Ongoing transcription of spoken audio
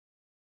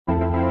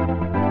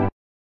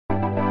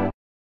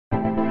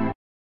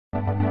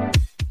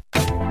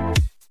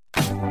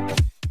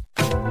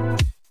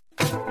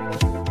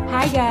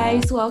Hi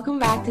guys, welcome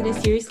back to the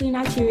Seriously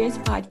Not Curious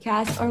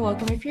podcast, or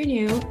welcome if you're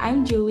new.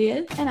 I'm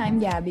Julia. And I'm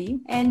Gabby.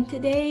 And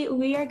today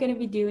we are going to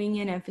be doing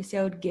an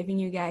episode giving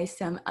you guys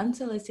some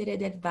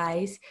unsolicited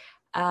advice.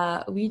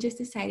 We just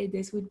decided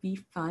this would be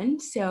fun,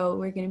 so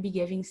we're going to be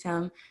giving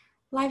some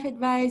life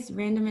advice,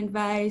 random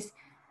advice,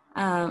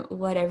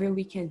 whatever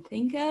we can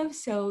think of.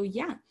 So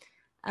yeah,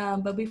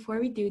 but before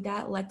we do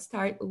that, let's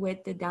start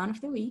with the down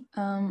of the week.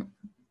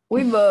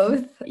 We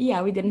both.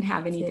 Yeah, we didn't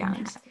have any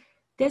downs.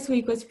 This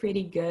week was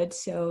pretty good,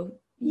 so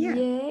yeah.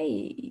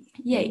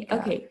 Yay.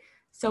 Okay,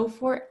 so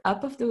for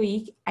up of the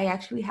week, I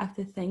actually have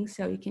to think,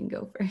 so you can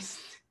go first.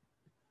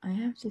 I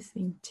have to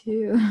think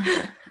too.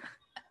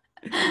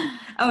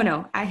 Oh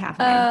no, I have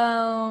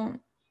mine.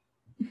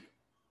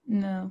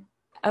 No.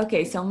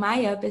 Okay, so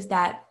my up is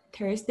that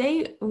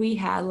Thursday we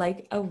had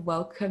like a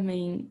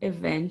welcoming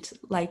event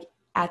like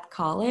in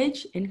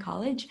college,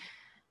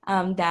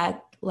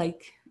 that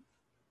like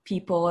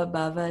people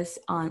above us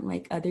on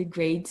like other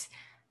grades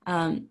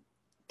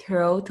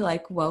throw to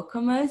like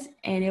welcome us,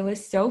 and it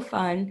was so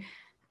fun.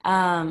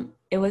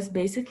 It was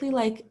basically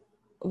like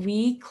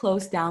we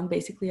closed down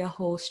basically a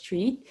whole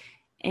street,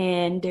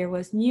 and there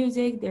was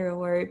music, there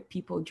were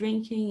people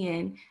drinking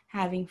and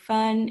having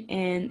fun,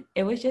 and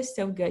it was just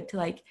so good to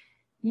like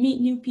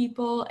meet new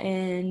people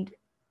and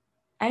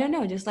I don't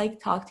know, just like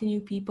talk to new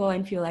people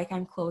and feel like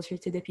I'm closer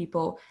to the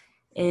people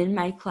in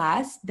my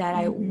class that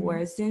I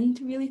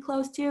wasn't really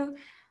close to.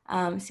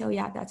 So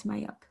yeah, that's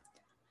my up.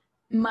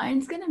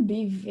 Mine's gonna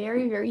be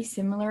very, very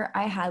similar.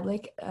 I had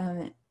like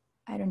I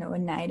don't know, a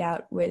night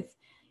out with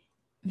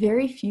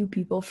very few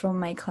people from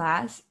my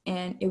class,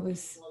 and it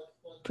was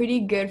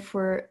pretty good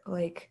for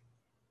like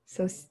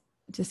to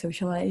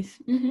socialize.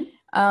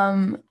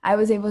 I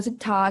was able to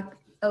talk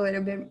a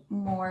little bit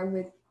more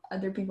with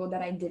other people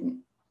that I didn't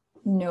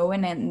know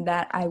and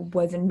that I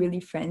wasn't really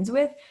friends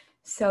with.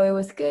 So it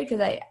was good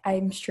because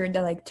I'm sure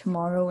that like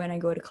tomorrow when I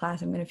go to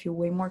class, I'm gonna feel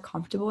way more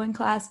comfortable in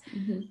class.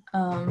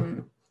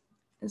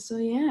 So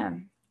yeah,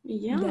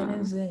 that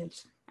is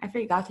it. I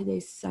forgot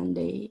today's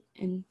Sunday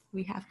and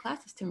we have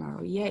classes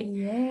tomorrow.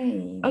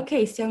 Yay.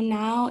 Okay, so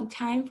now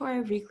time for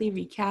a weekly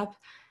recap.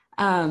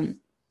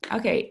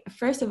 Okay,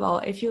 first of all,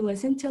 if you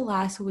listened to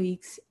last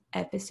week's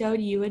episode,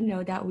 you would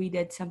know that we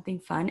did something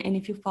fun. And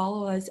if you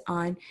follow us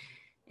on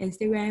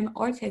Instagram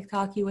or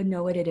TikTok, you would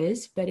know what it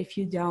is. But if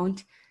you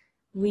don't,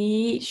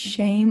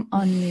 shame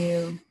on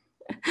you.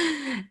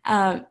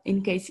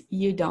 In case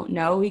you don't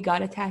know, we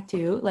got a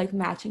tattoo, like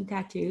matching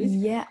tattoos.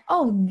 Yeah.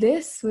 Oh,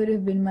 this would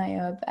have been my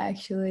up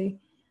actually.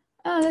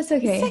 Oh, that's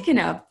okay. Second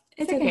up.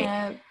 It's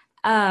okay.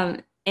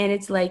 And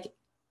it's like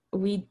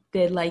we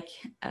did like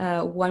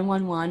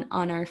 111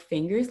 on our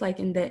fingers, like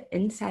in the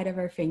inside of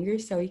our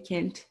fingers, so you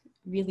can't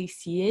really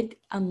see it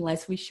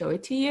unless we show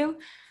it to you.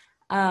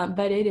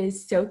 But it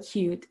is so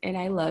cute and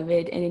I love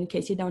it. And in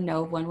case you don't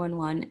know,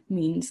 111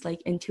 means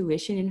like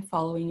intuition and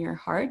following your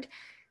heart.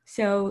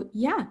 So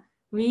yeah,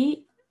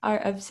 we are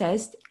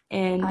obsessed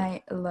and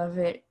I love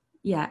it.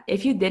 Yeah,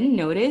 if you didn't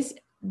notice,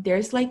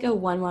 there's like a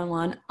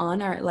 111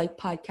 on our like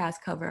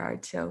podcast cover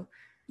art. So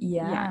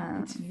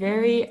yeah, it's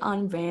very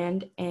on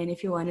brand. And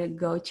if you want to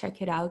go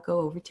check it out,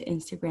 go over to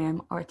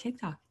Instagram or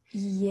TikTok.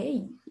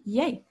 Yay.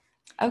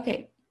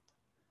 Okay.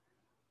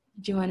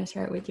 Do you want to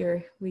start with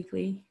your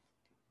weekly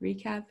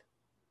recap?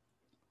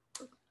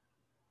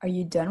 Are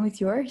you done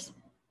with yours?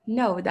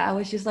 No, that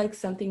was just like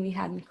something we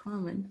had in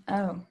common.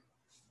 Oh.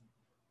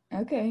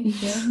 Okay.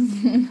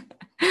 Yeah.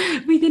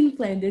 We didn't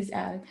plan this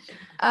out.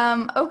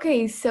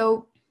 Okay,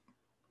 so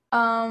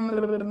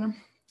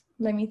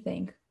let me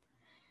think.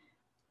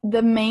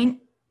 The main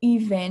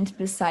event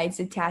besides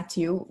the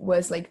tattoo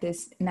was like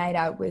this night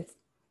out with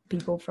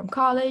people from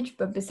college,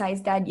 but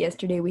besides that,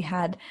 yesterday we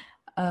had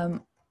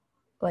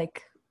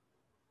like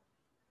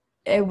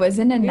it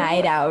wasn't a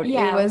night out.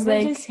 Yeah, it was we were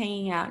like just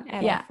hanging out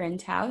at a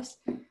friend's house,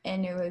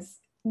 and it was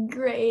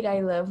great.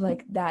 I love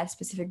like that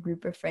specific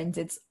group of friends.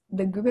 It's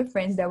the group of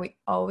friends that we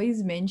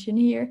always mention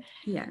here.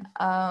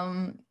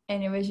 And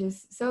it was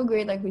just so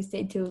great. Like we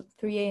stayed till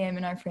 3 a.m.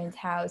 in our friend's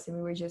house and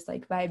we were just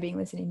like vibing,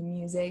 listening to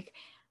music.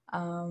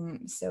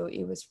 So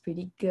it was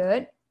pretty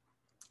good.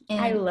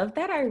 And I love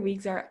that our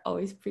weeks are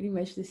always pretty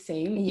much the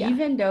same,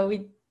 even though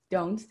we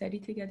don't study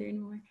together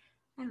anymore.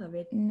 I love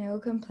it. No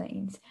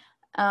complaints.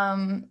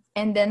 And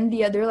then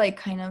the other like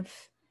kind of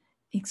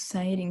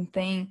exciting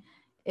thing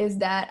is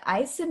that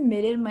I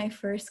submitted my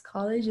first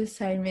college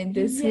assignment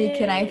this week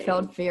and I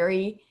felt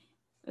very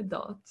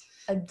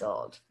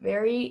adult,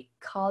 very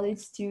college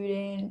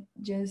student.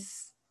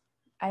 Just,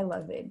 I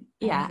love it.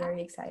 I'm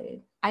very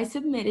excited. I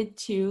submitted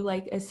 2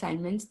 like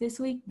assignments this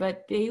week,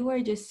 but they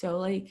were just so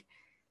like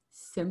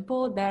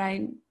simple that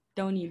I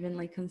don't even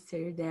like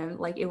consider them.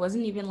 Like it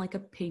wasn't even like a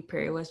paper.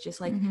 It was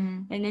just like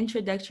an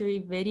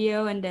introductory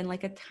video and then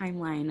like a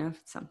timeline of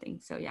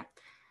something. So yeah.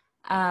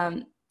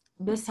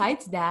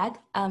 Besides that,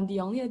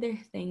 the only other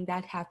thing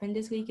that happened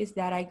this week is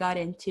that I got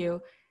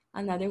into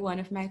another one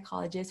of my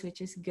colleges, which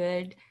is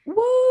good.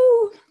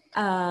 Woo!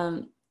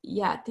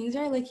 yeah, things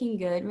are looking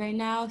good right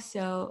now.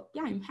 So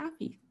yeah, I'm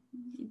happy.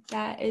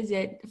 That is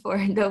it for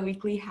the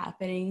weekly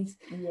happenings.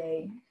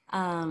 Yay.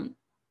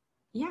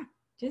 Yeah,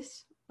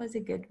 just was a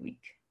good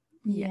week.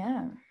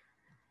 Yeah.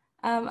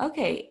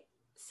 Okay,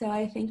 so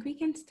I think we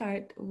can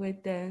start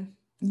with the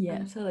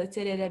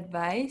unsolicited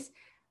advice.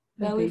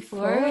 But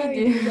before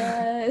we do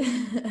that,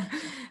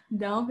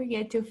 don't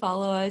forget to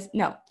follow us.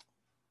 No,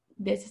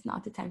 this is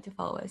not the time to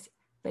follow us.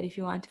 But if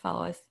you want to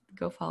follow us,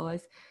 go follow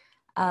us.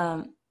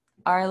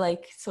 Our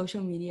like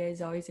social media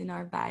is always in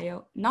our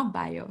bio, not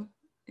bio,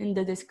 in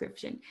the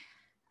description.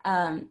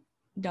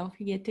 Don't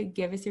forget to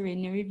give us a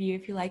rating and review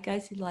if you like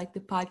us, if you like the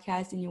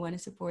podcast and you want to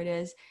support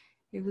us.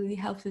 It really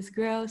helps us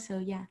grow. So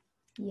yeah.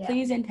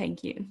 Please and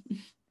thank you.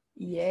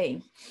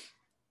 Yay.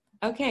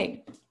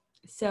 Okay,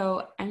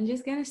 so I'm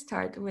just gonna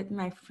start with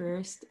my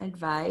first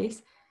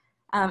advice.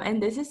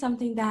 And this is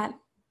something that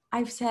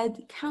I've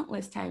said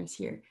countless times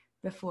here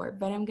before,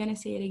 but I'm gonna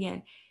say it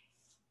again.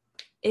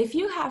 If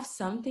you have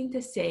something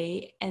to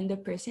say and the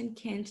person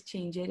can't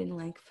change it in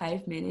like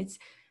 5 minutes,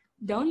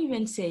 don't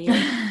even say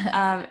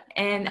it.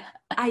 And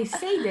I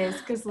say this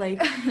because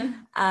like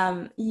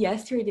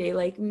yesterday,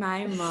 like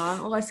my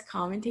mom was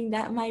commenting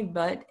that my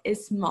butt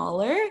is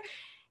smaller,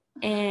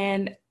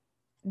 and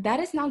that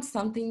is not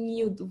something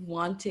you'd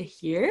want to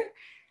hear.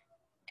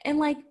 And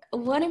like,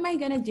 what am I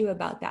gonna do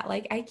about that?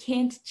 Like, I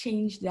can't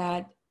change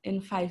that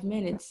in 5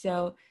 minutes.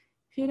 So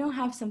if you don't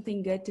have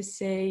something good to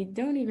say,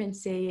 don't even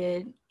say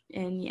it.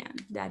 And yeah,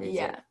 that is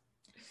it.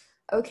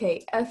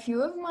 Okay, a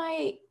few of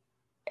my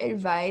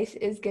advice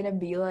is gonna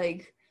be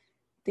like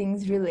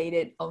things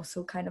related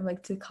also kind of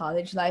like to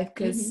college life,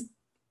 because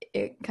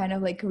it kind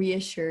of like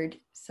reassured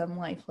some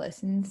life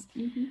lessons.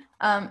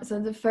 So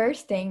the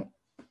first thing,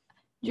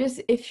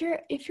 just if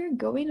you're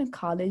going to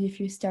college, if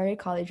you started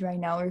college right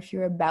now, or if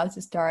you're about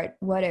to start,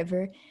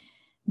 whatever,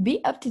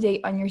 be up to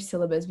date on your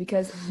syllabus,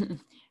 because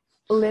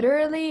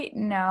literally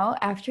now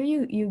after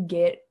you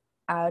get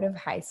out of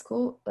high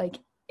school, like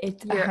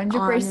it's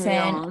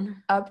 100%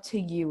 up to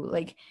you.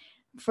 Like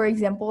for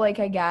example, like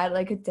I got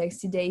like a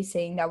text today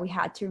saying that we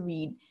had to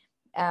read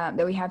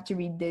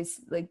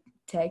this like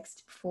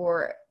text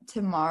for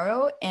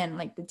tomorrow, and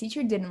like the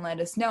teacher didn't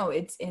let us know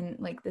it's in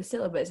like the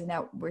syllabus, and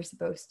now we're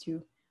supposed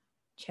to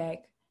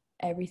check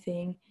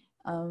everything.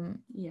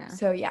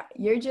 So yeah,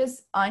 you're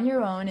just on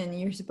your own, and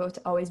you're supposed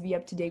to always be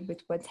up to date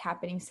with what's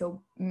happening.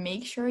 So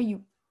make sure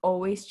you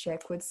always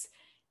check what's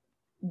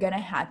gonna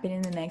happen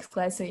in the next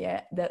class,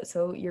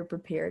 so you're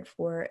prepared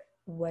for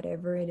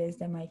whatever it is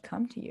that might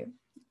come to you.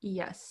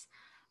 Yes.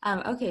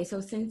 Okay, so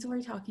since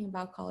we're talking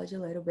about college a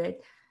little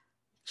bit,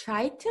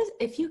 try to,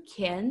 if you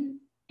can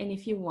and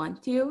if you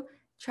want to,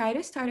 try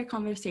to start a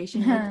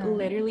conversation with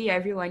literally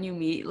everyone you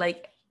meet,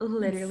 like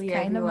literally it's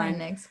kind everyone. Of my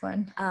next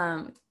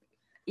one.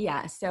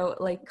 Yeah, so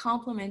like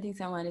complimenting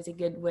someone is a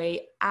good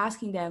way.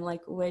 Asking them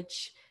like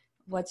what's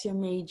your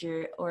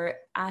major, or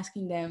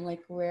asking them like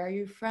where are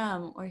you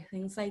from, or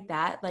things like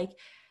that. Like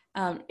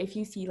if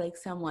you see like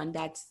someone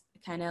that's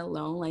kind of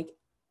alone, like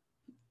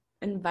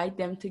invite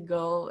them to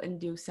go and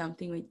do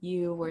something with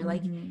you, or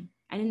like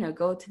I don't know,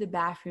 go to the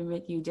bathroom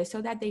with you, just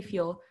so that they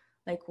feel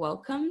like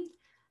welcomed.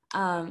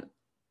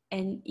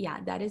 And yeah,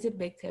 that is a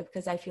big tip,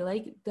 because I feel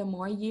like the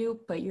more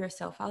you put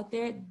yourself out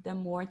there, the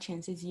more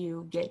chances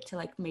you get to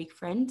like make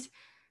friends.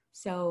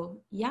 So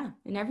yeah,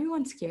 and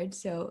everyone's scared,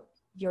 so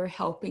you're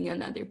helping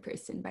another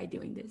person by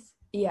doing this.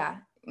 Yeah,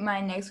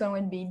 my next one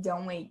would be,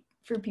 don't wait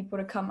for people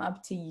to come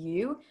up to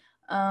you.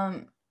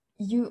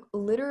 You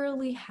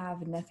literally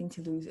have nothing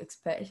to lose,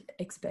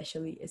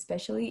 especially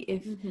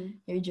if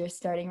you're just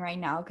starting right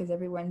now, because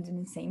everyone's in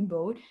the same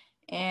boat.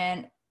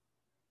 And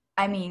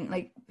I mean,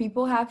 like,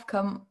 people have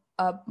come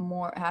up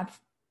more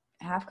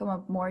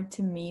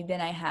to me than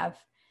I have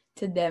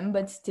to them,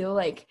 but still,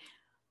 like,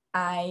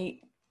 I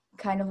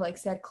kind of like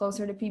sat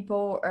closer to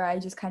people, or I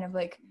just kind of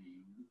like,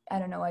 I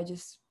don't know, I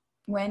just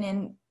went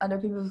in other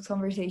people's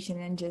conversation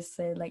and just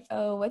said like,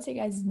 oh, what's your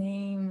guys'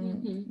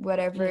 name,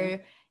 whatever,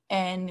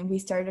 and we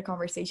started a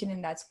conversation,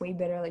 and that's way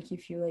better. Like, you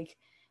feel like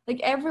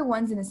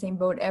everyone's in the same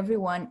boat,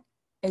 everyone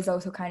is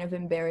also kind of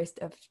embarrassed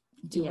of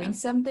doing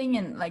something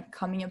and like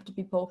coming up to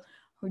people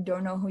who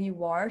don't know who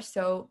you are,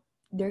 so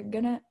they're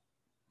gonna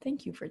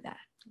thank you for that.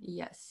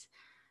 Yes.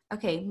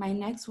 Okay, my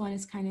next one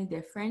is kind of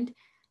different.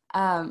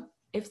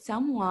 If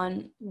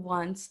someone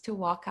wants to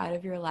walk out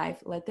of your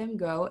life, let them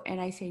go.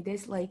 And I say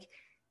this, like,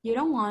 you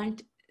don't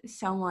want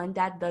someone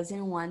that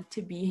doesn't want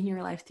to be in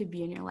your life to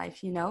be in your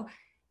life, you know?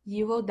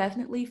 You will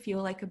definitely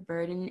feel like a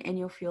burden, and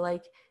you'll feel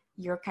like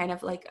you're kind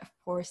of like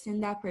forcing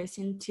that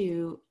person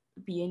to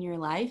be in your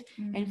life.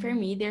 And for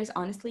me, there's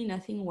honestly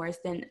nothing worse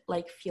than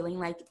like feeling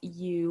like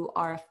you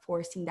are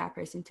forcing that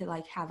person to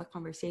like have a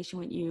conversation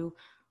with you,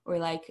 or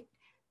like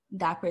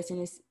that person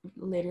is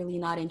literally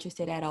not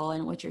interested at all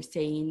in what you're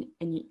saying,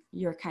 and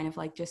you're kind of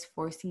like just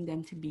forcing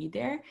them to be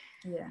there.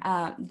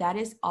 That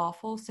is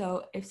awful.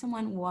 So if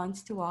someone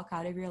wants to walk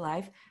out of your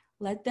life,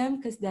 let them,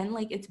 because then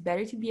like it's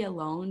better to be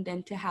alone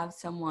than to have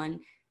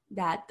someone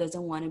that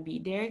doesn't want to be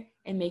there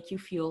and make you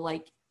feel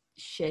like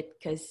shit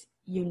because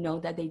you know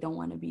that they don't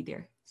want to be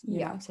there.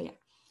 Yeah. So yeah.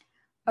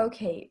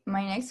 Okay,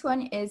 my next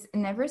one is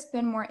never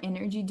spend more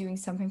energy doing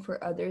something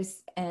for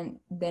others and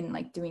then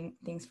like doing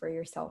things for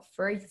yourself.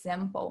 For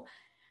example,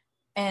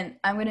 and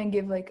I'm gonna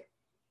give like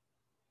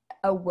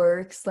a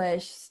work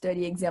slash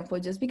study example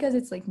just because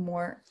it's like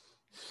more,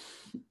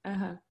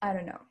 I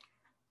don't know,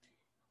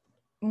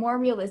 more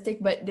realistic,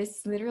 but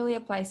this literally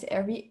applies to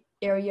every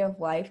area of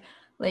life.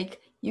 Like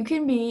you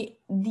can be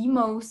the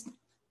most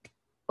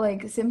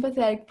like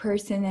sympathetic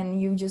person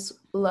and you just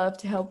love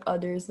to help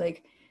others,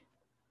 like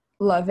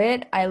love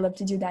it. I love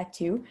to do that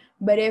too.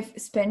 But if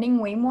spending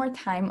way more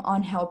time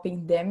on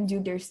helping them do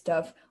their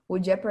stuff will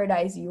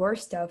jeopardize your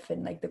stuff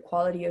and like the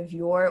quality of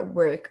your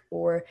work,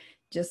 or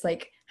just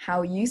like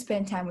how you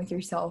spend time with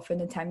yourself and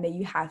the time that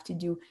you have to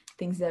do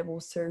things that will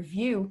serve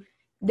you,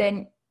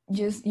 then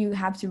just you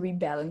have to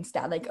rebalance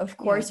that. Like of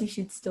course you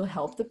should still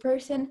help the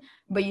person,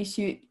 but you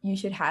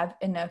should have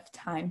enough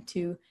time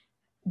to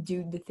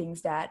do the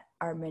things that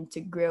are meant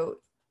to grow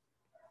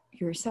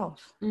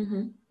yourself.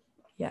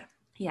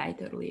 Yeah, I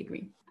totally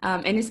agree.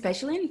 And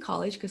especially in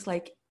college, because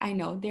like I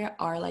know there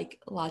are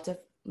like lots of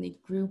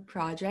like group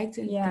projects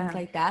and things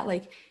like that.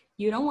 Like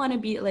you don't want to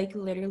be like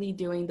literally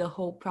doing the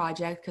whole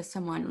project because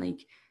someone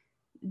like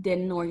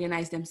didn't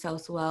organize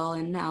themselves well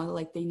and now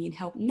like they need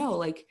help. No,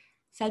 like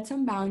set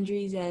some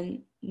boundaries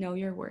and know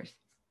your worth.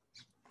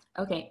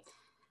 Okay.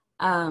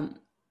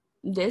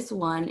 This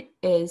one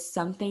is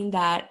something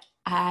that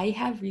I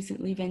have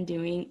recently been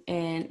doing,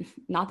 and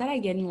not that I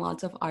get in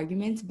lots of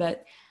arguments,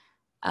 but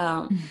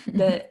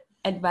the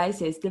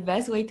advice is the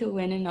best way to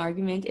win an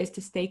argument is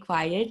to stay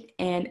quiet.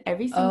 And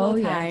every single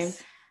time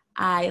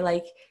I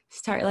like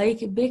start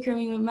like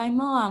bickering with my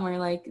mom or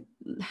like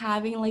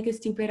having like a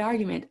stupid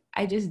argument,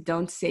 I just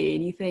don't say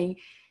anything.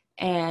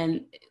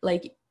 And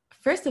like,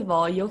 first of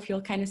all, you'll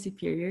feel kind of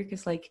superior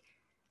because like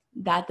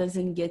that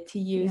doesn't get to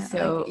you.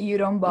 So like, you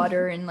don't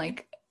bother in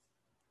like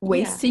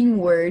wasting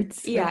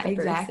words. Yeah,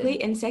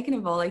 exactly. And second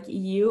of all, like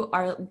you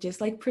are just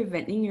like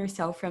preventing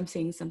yourself from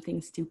saying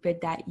something stupid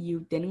that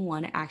you didn't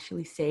want to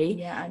actually say.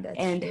 Yeah, that's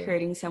and true.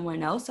 Hurting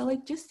someone else. So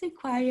like just stay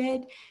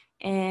quiet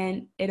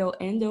and it'll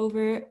end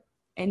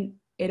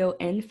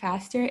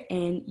faster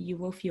and you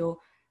will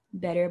feel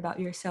better about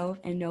yourself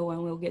and no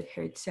one will get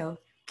hurt. So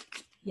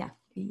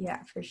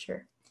yeah, for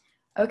sure.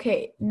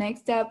 Okay,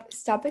 next up,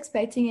 stop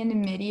expecting an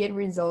immediate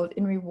result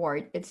in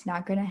reward. It's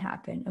not gonna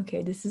happen.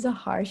 Okay, this is a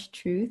harsh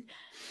truth,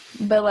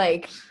 but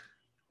like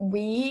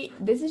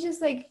this is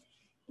just like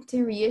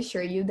to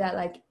reassure you that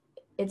like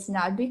it's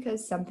not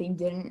because something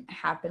didn't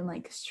happen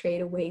like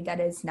straight away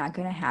that it's not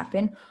gonna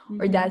happen,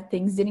 or that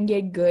things didn't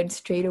get good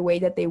straight away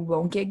that they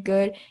won't get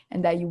good,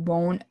 and that you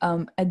won't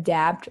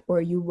adapt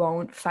or you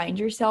won't find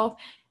yourself.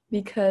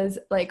 Because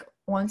like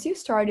once you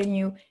start a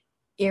new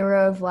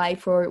era of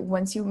life, or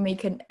once you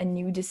make a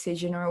new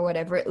decision or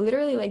whatever,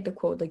 literally like the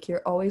quote, like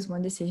you're always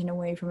one decision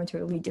away from a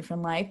totally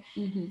different life.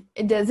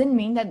 It doesn't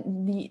mean that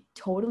the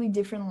totally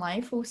different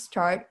life will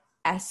start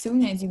as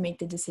soon as you make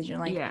the decision.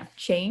 Like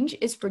change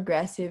is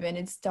progressive and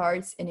it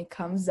starts and it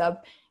comes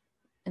up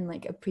in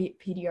like a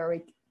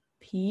periodic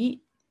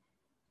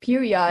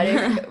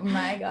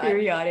my god,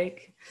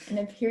 periodic in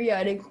a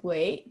periodic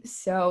way.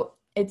 So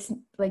it's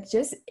like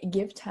just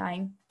give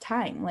time.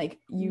 Like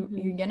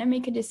you're gonna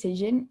make a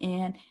decision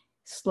and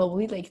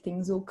slowly like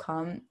things will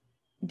come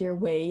their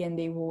way and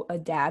they will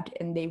adapt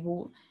and they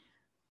will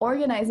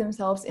organize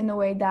themselves in the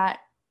way that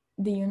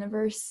the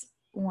universe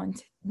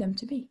wants them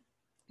to be.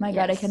 My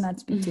god, I cannot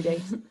speak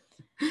today.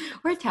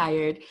 We're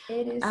tired.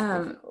 It is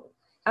difficult.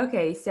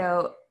 Okay,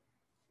 so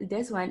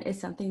this one is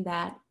something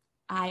that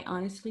I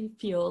honestly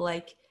feel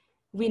like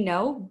we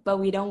know, but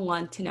we don't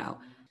want to know.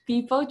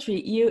 People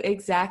treat you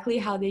exactly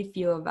how they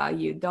feel about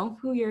you. Don't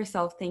fool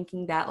yourself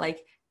thinking that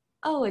like,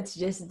 oh, it's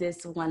just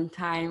this one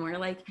time, or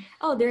like,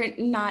 oh, they're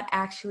not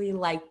actually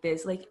like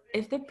this. Like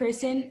if the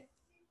person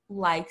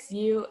likes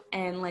you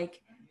and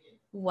like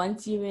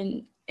wants you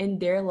in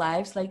their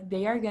lives, like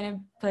they are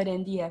gonna put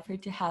in the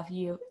effort to have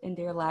you in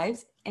their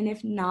lives. And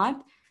if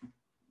not,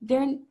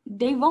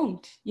 they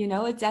won't, you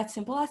know. It's as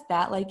simple as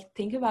that. Like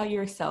think about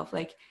yourself.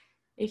 Like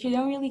if you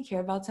don't really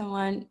care about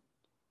someone,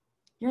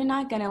 you're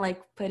not gonna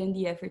like put in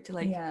the effort to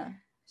like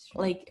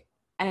like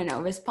I don't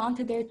know, respond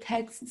to their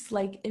texts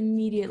like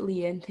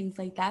immediately and things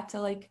like that.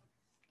 So like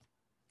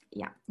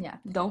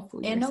don't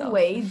fool yourself. In a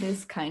way, this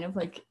is kind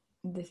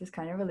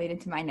of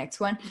related to my next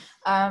one.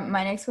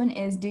 My next one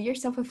is do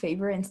yourself a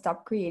favor and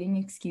stop creating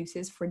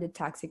excuses for the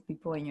toxic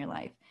people in your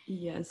life.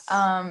 Yes.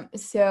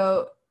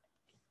 So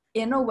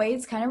in a way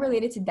it's kind of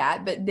related to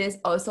that, but this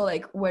also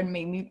like what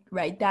made me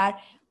write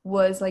that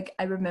was like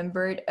I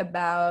remembered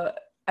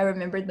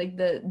like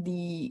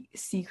the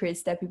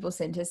secrets that people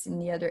sent us in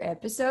the other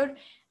episode,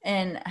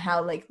 and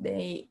how like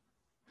they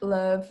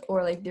love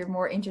or like they're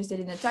more interested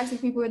in the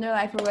toxic people in their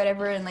life or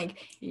whatever. And like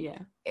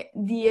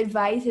the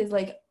advice is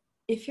like,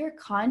 if you're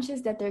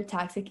conscious that they're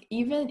toxic,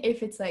 even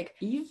if it's like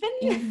even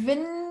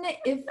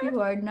if you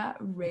are not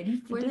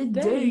ready for the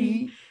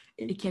day,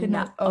 it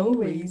cannot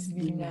always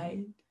be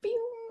night.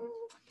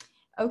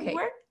 Okay.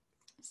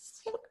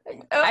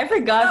 I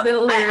forgot the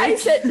lyrics. I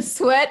said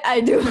sweat,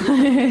 I do work.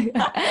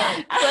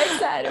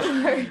 Flex, I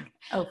do work.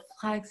 Oh,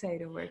 flex, I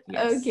do work.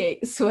 Yes. Okay,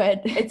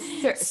 sweat.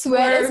 It's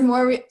Sweat is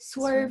more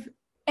swerve.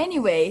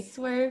 Anyway.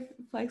 Swerve,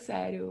 flex,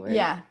 I do work.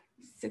 Yeah.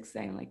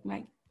 6-9 like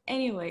Mike.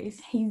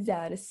 Anyways. He's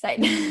out of sight.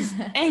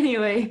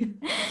 Anyway,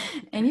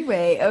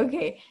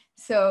 okay.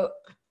 So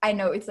I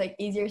know it's like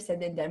easier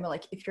said than done, but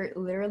like if you're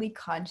literally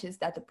conscious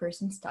that the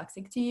person's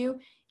toxic to you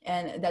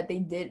and that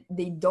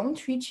they don't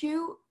treat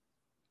you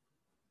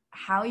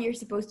how you're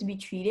supposed to be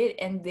treated,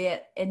 and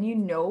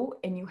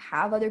you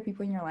have other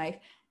people in your life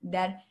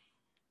that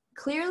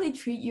clearly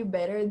treat you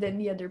better than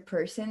the other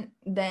person,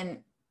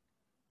 then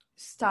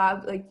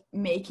stop like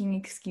making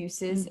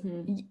excuses,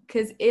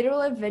 because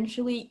it'll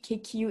eventually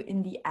kick you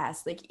in the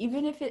ass. Like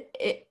even if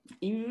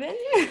even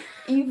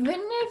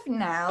if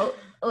now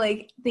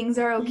like things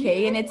are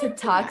okay and it's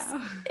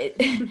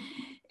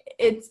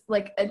it's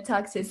like a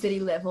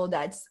toxicity level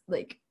that's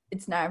like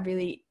it's not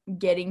really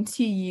getting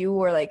to you,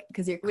 or like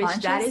because you're conscious.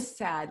 Which that is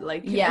sad.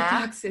 Like a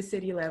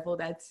toxicity level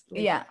that's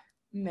like,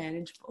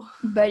 manageable.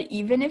 But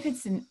even if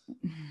it's even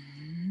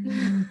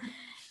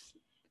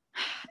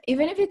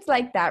if it's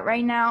like that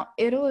right now,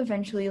 it'll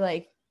eventually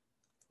like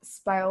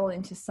spiral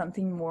into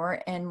something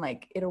more, and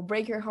like it'll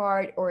break your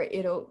heart, or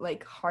it'll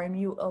like harm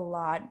you a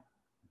lot,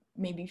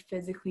 maybe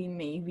physically,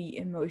 maybe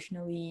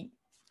emotionally,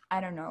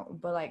 I don't know.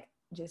 But like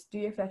just do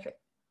yourself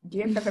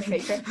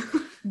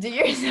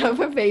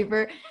a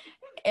favor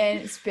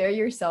and spare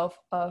yourself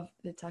of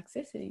the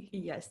toxicity.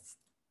 Yes.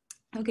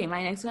 Okay,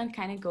 my next one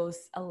kind of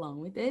goes along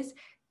with this.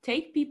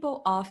 Take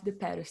people off the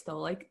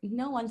pedestal. Like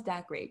no one's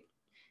that great.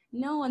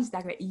 No one's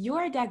that great.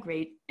 You're that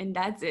great, and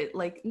that's it.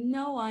 Like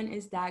no one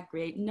is that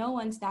great. No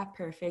one's that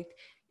perfect.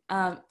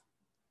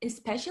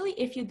 Especially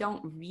if you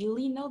don't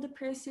really know the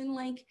person,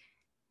 like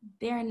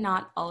they're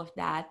not all of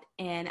that.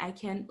 And I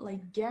can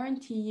like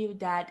guarantee you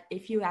that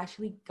if you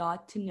actually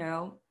got to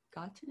know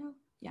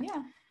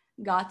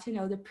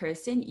the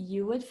person,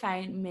 you would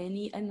find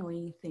many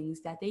annoying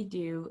things that they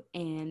do,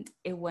 and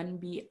it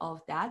wouldn't be all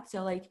of that.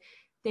 So like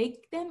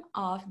take them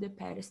off the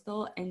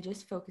pedestal and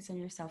just focus on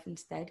yourself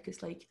instead,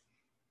 because like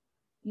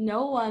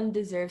no one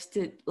deserves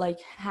to like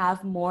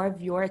have more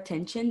of your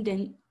attention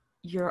than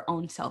your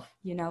own self,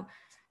 you know?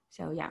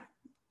 So yeah,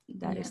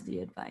 that is the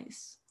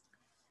advice.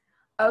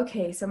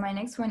 Okay, so my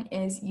next one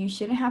is you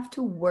shouldn't have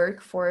to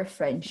work for a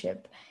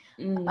friendship.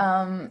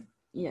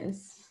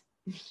 Yes.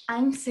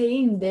 I'm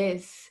saying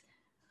this.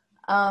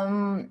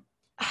 I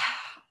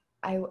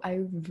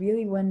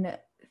really want to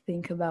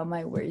think about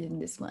my words in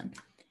this one.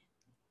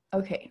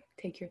 Okay,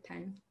 take your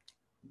time.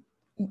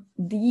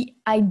 The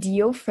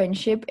ideal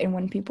friendship, and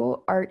when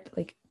people are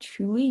like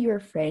truly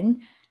your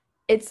friend,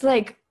 it's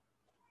like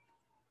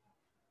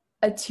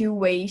a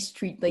two-way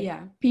street. Like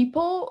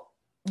people,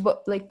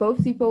 but like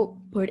both people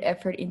put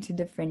effort into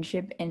the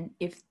friendship, and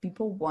if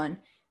people want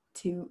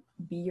to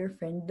be your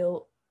friend,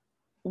 they'll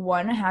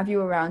want to have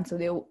you around, so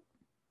they'll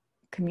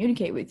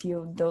communicate with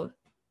you, they'll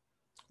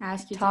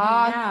ask you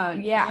talk, to hang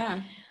out.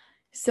 Yeah.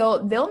 So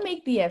they'll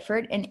make the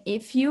effort, and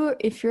if you're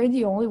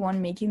the only one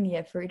making the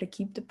effort to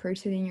keep the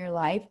person in your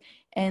life,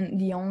 and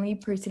the only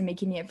person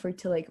making the effort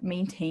to like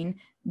maintain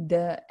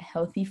the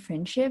healthy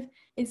friendship,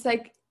 it's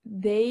like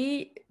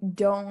they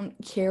don't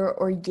care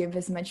or give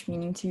as much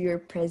meaning to your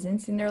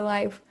presence in their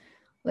life.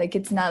 Like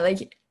it's not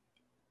like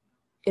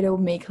it'll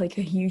make like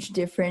a huge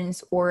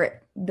difference,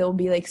 or they'll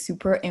be like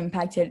super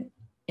impacted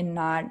in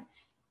not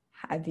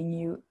having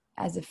you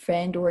as a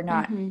friend, or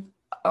not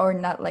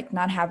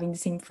not having the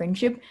same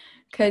friendship.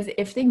 Because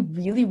if they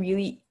really,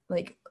 really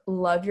like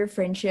love your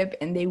friendship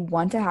and they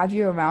want to have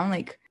you around,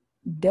 like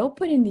they'll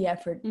put in the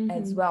effort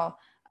as well.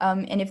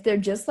 And if they're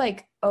just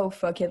like, oh,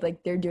 fuck it,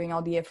 like they're doing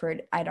all the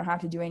effort, I don't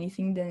have to do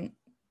anything, then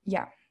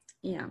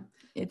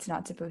it's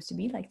not supposed to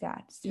be like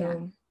that.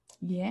 So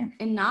yeah.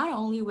 And not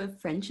only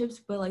with friendships,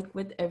 but like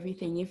with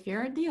everything. If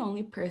you're the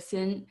only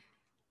person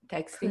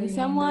texting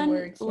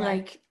someone,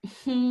 like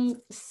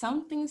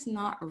something's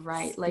not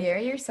right. Like spare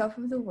yourself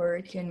of the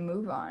work and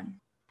move on.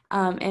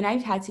 And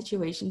I've had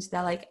situations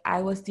that like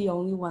I was the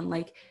only one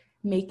like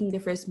making the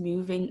first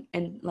move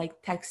and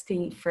like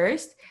texting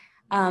first.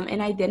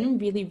 And I didn't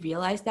really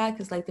realize that,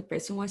 because like the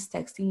person was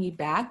texting me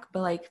back,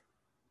 but like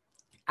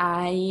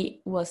I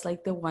was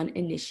like the one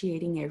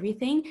initiating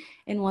everything.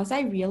 And once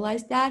I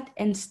realized that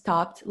and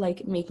stopped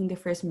like making the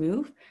first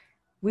move,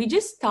 we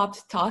just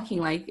stopped talking.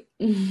 Like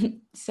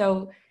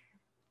so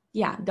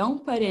yeah,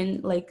 don't put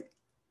in like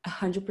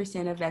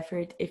 100% of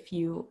effort if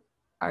you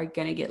are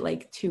gonna get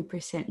like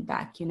 2%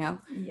 back, you know?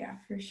 Yeah,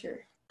 for sure.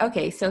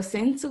 Okay, so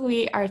since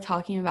we are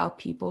talking about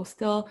people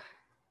still,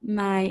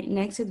 my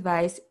next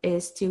advice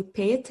is to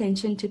pay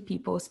attention to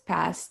people's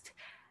past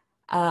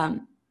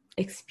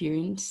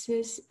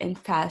experiences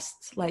and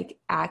past like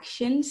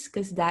actions,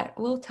 because that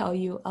will tell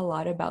you a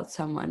lot about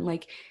someone.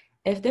 Like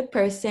if the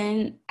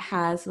person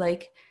has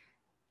like,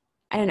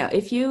 I don't know,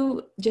 if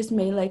you just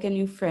made like a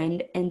new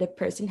friend and the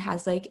person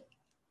has like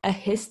a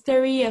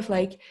history of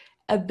like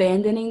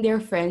abandoning their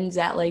friends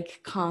at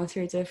like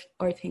concerts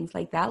or things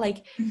like that,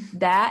 like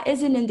that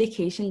is an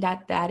indication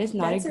that that is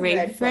not That's a a great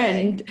red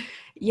friend. flag.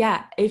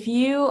 Yeah, if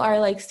you are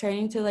like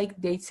starting to like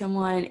date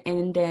someone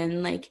and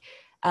then like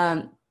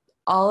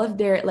all of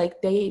their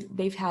like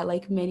they've had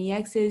like many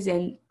exes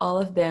and all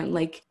of them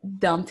like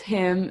dumped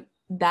him,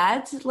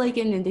 that's like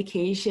an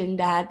indication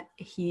that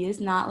he is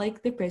not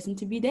like the person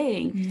to be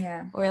dating.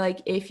 Yeah. Or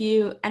like if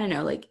you, I don't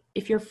know, like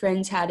if your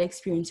friends had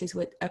experiences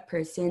with a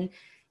person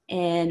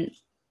and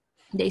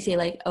they say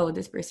like, oh,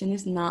 this person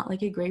is not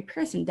like a great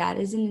person, that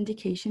is an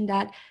indication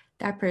that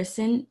that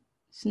person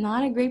is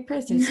not a great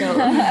person. So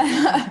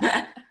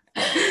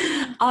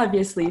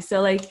obviously, so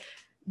like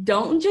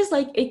don't just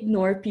like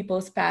ignore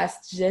people's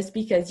past just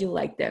because you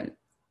like them.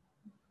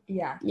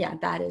 Yeah. Yeah,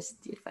 that is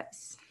the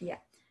advice. Yeah.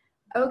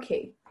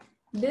 Okay.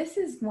 This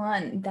is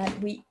one that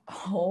we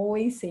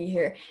always say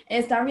here. And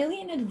it's not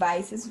really an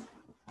advice, it's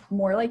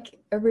more like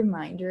a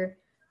reminder.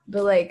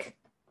 But like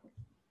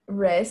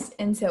rest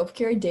and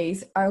self-care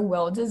days are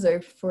well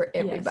deserved for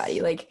everybody.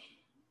 Yes. Like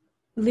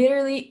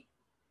literally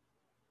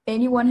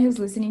anyone who's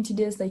listening to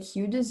this, like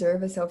you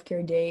deserve a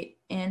self-care day.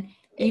 And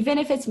even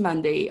if it's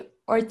Monday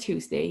or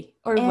Tuesday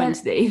or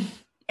Wednesday.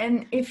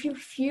 And if you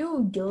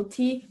feel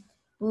guilty,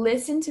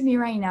 listen to me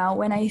right now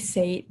when I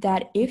say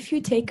that if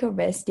you take a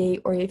rest day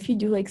or if you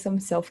do like some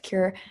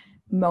self-care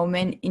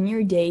moment in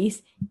your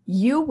days,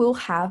 you will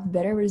have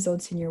better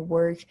results in your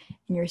work,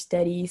 in your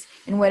studies,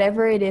 and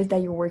whatever it is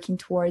that you're working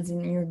towards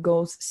in your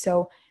goals.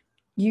 So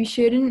you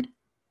shouldn't,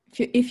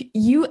 if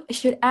you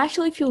should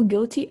actually feel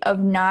guilty of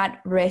not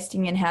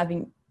resting and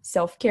having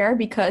self-care,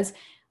 because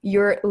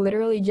you're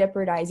literally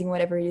jeopardizing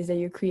whatever it is that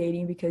you're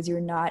creating because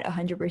you're not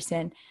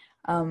 100%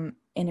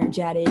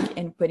 energetic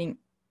and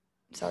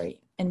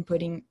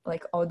putting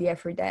like all the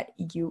effort that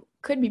you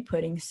could be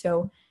putting.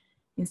 So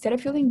instead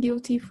of feeling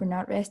guilty for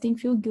not resting,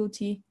 feel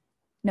guilty.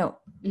 No.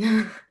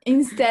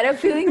 Instead of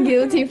feeling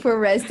guilty for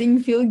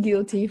resting, feel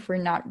guilty for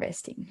not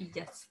resting.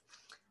 Yes.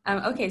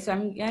 Okay, so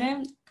I'm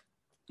gonna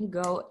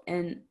go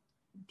in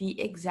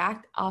the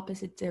exact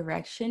opposite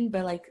direction,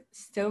 but like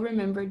still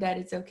remember that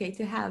it's okay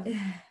to have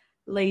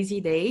lazy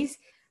days.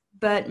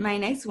 But my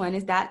next one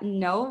is that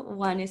no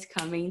one is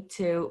coming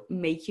to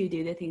make you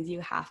do the things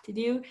you have to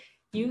do.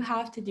 You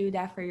have to do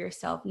that for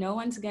yourself. No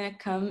one's gonna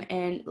come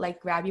and like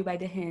grab you by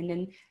the hand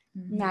and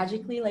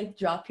magically like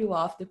drop you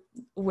off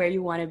where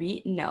you want to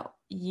be. No,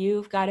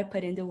 you've got to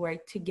put in the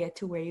work to get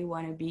to where you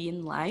want to be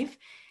in life.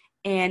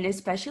 And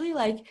especially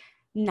like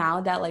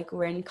now that like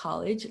we're in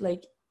college,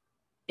 like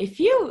if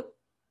you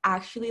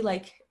actually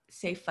like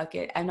say fuck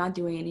it, I'm not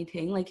doing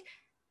anything, like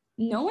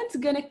no one's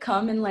gonna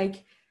come and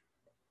like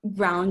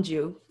ground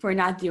you for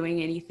not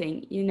doing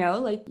anything, you know,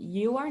 like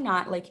you are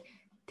not like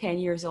 10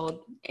 years old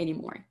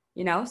anymore,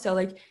 you know, so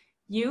like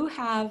you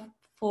have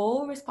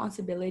full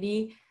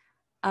responsibility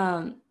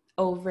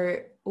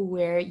over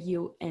where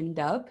you end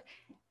up.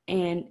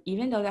 And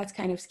even though that's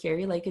kind of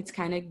scary, like it's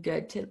kind of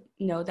good to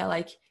know that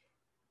like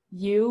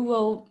you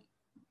will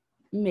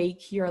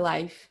make your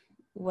life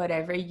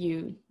whatever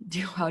you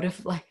do out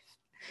of life.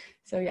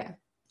 So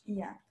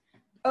yeah.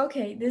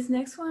 Okay, this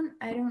next one,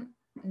 I don't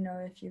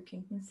know if you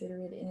can consider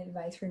it an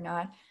advice or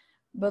not,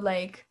 but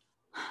like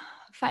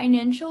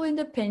financial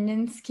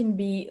independence can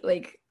be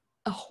like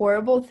a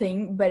horrible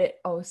thing, but it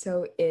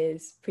also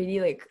is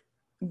pretty like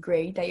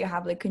great that you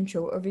have like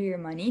control over your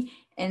money.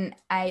 And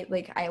I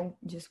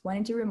just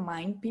wanted to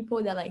remind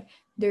people that like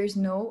there's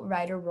no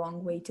right or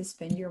wrong way to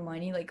spend your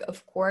money. Like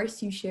of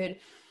course you should.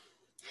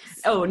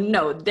 Oh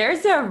no,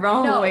 there's a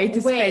wrong way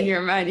to spend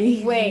your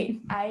money.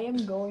 Wait, I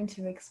am going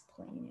to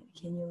explain it.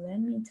 Can you let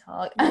me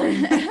talk?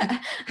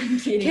 I'm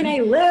kidding. Can I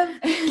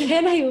live?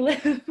 Can I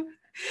live?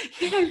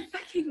 Can I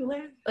fucking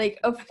live? Like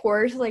of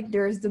course, like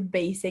there's the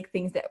basic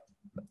things that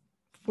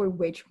for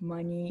which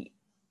money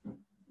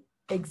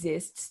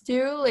exists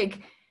too,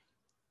 like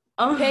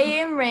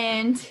paying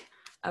rent,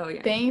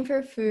 paying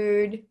for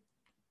food,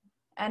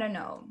 I don't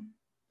know,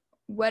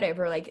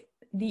 whatever, like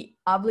the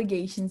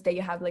obligations that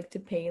you have like to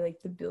pay, like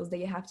the bills that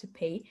you have to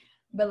pay.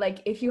 But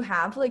like if you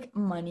have like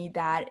money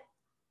that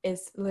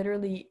is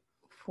literally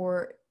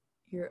for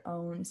your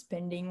own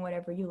spending,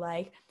 whatever you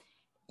like,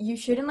 you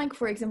shouldn't like,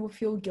 for example,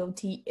 feel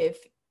guilty if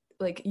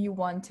like you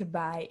want to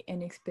buy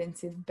an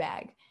expensive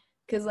bag,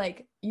 because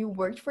like you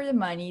worked for the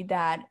money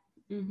that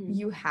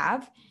you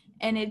have.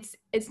 And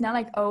it's not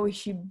like, oh,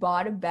 she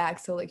bought a bag,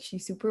 so like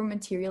she's super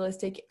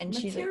materialistic and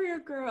she's material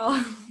like,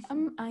 girl.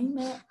 I'm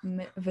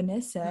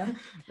Vanessa.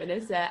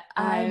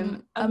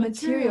 I'm a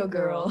material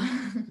girl.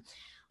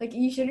 Like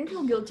you shouldn't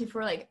feel guilty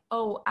for like,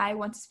 oh, I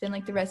want to spend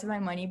like the rest of my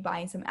money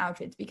buying some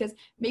outfits, because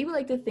maybe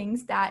like the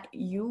things that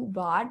you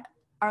bought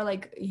are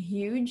like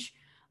huge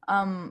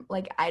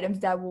like items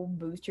that will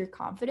boost your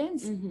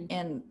confidence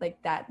and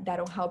like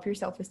that'll help your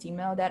self-esteem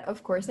and all that.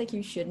 Of course, like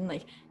you shouldn't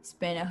like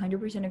spend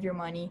 100% of your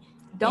money.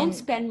 Don't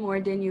spend more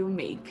than you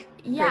make.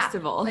 First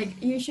of all,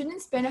 like you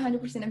shouldn't spend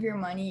 100% of your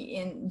money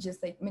in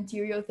just like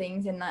material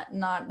things and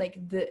not like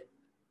the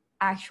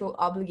actual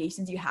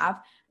obligations you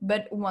have.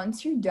 But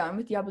once you're done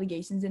with the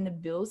obligations and the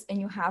bills and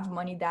you have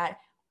money that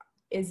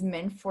is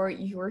meant for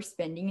your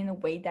spending in a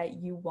way that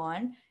you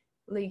want,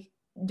 like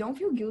don't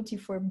feel guilty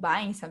for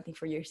buying something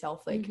for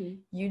yourself. Like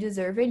you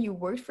deserve it, you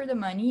worked for the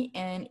money,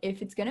 and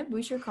if it's gonna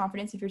boost your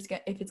confidence, if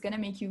it's gonna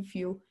make you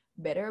feel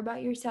better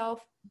about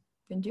yourself,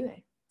 then do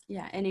it.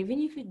 Yeah, and even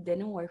if you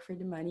didn't work for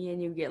the money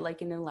and you get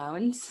like an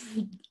allowance,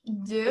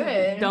 do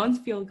it. Don't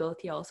feel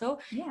guilty also.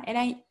 Yeah. And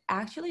I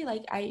actually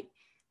like, I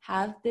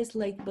have this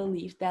like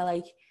belief that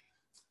like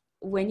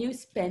when you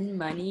spend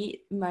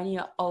money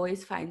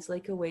always finds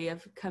like a way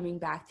of coming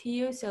back to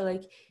you. So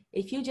like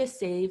if you just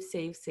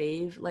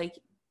save, like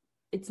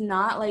it's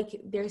not like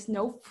there's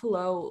no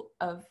flow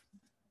of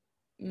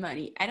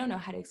money. I don't know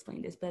how to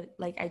explain this, but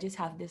like I just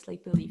have this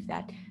like belief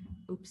that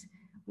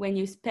when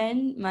you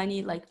spend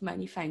money, like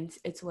money finds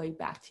its way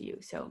back to you.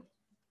 So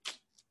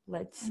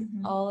let's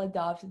all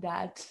adopt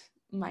that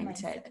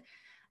mindset.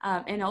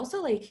 And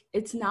also like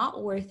it's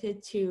not worth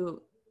it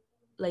to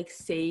like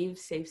save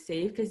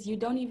because you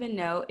don't even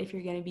know if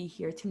you're gonna be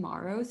here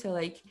tomorrow. So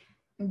like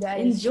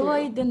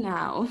enjoy the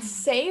now.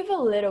 Save a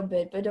little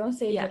bit, but don't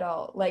save it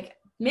all. Like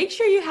make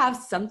sure you have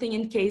something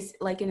in case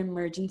like an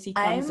emergency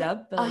comes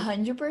up. But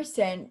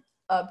 100%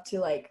 up to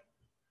like,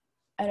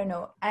 I don't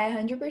know, I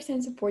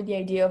 100% support the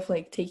idea of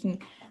like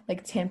taking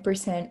like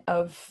 10%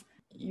 of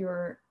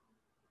your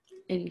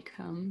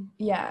income.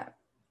 Yeah.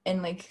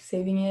 And like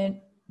saving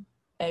it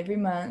every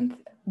month,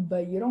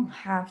 but you don't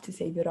have to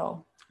save it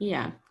all.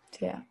 Yeah.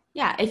 So,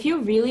 yeah, if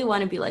you really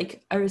want to be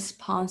like a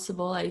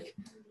responsible like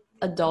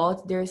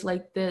adult, there's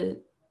like a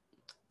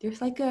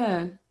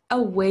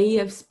way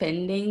of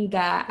spending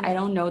that I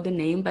don't know the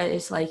name, but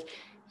it's like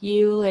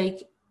you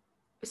like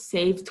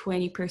save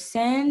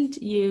 20%,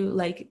 you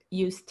like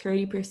use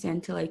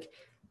 30% to like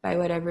buy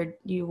whatever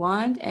you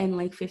want, and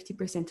like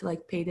 50% to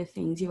like pay the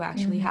things you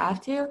actually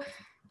have to.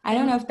 I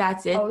don't know if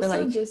that's it, also, but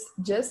like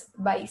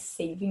just by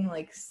saving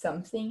like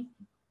something,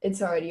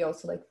 it's already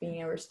also like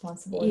being a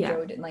responsible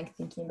adult and like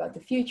thinking about the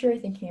future,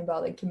 thinking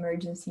about like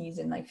emergencies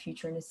and like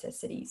future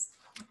necessities.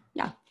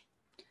 Yeah.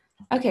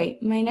 Okay,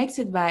 my next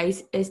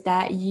advice is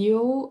that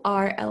you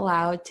are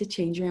allowed to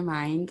change your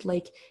mind.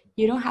 Like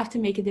you don't have to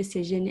make a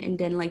decision and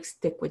then like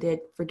stick with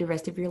it for the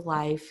rest of your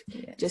life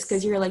just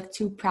because you're like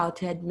too proud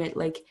to admit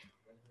like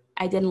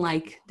I didn't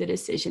like the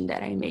decision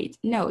that I made.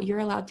 No, you're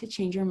allowed to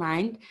change your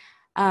mind.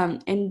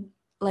 And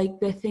like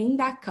the thing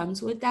that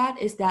comes with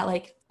that is that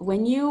like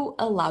when you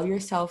allow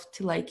yourself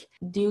to like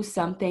do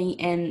something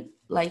and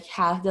like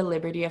have the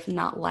liberty of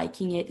not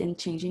liking it and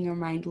changing your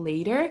mind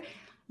later,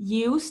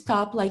 you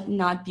stop like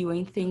not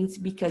doing things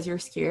because you're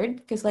scared,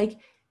 because like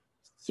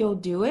you'll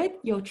do it,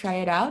 you'll try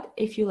it out.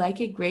 If you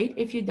like it, great.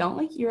 If you don't,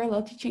 like you're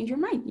allowed to change your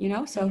mind, you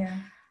know? So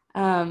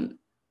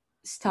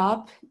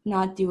stop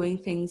not doing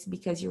things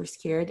because you're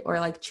scared, or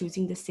like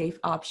choosing the safe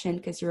option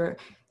because you're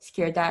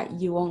scared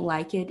that you won't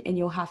like it and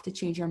you'll have to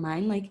change your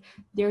mind. Like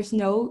there's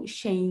no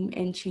shame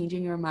in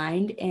changing your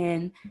mind,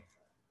 and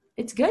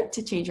it's good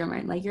to change your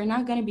mind. Like you're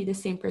not going to be the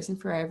same person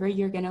forever.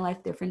 You're going to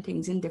like different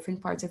things in different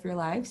parts of your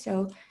life.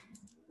 So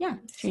yeah,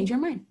 change your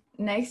mind.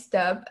 Next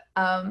up,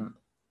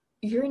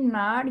 you're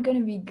not going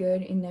to be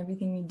good in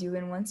everything you do.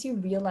 And once you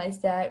realize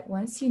that,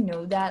 once you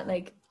know that,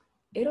 like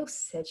it'll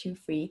set you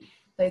free.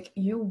 Like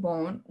you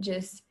won't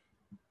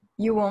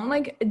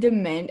like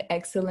demand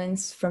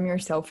excellence from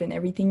yourself in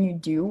everything you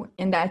do.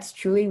 And that's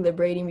truly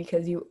liberating,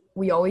 because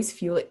we always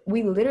feel it.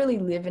 We literally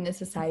live in a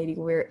society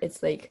where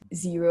it's like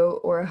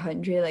 0 or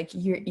 100. Like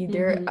you're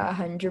either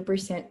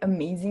 100%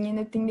 amazing in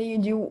the thing that you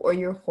do, or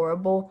you're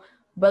horrible.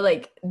 But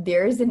like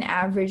there's an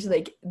average,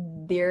 like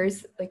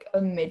there's like a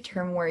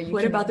midterm where you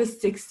what about the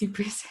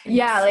 60%?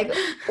 Yeah, like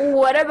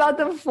what about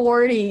the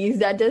 40s?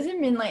 That doesn't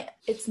mean like,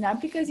 it's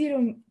not because you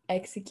don't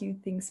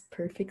execute things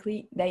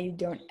perfectly that you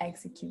don't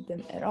execute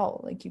them at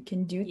all. Like you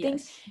can do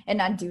things and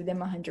not do them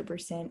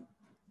 100%,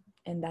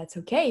 and that's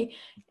okay.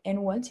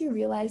 And once you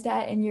realize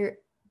that and you're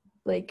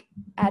like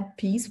at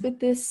peace with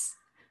this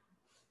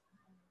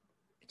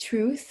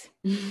truth,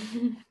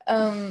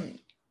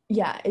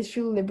 yeah, it's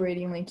truly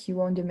liberating. Like you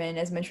won't demand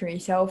as much for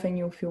yourself, and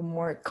you'll feel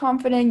more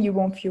confident. You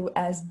won't feel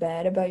as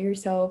bad about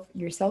yourself.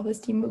 Your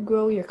self-esteem will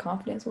grow, your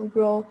confidence will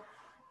grow.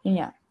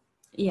 And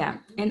yeah.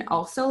 And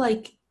also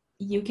like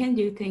you can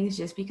do things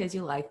just because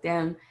you like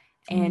them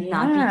and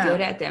not be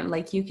good at them.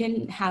 Like you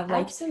can have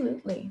like,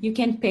 absolutely, you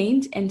can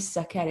paint and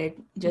suck at it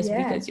just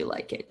because you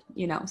like it,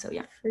 you know? So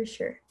yeah, for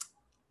sure.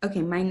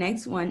 Okay, my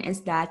next one is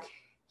that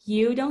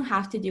you don't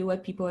have to do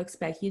what people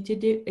expect you to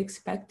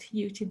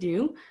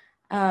do.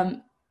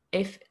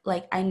 If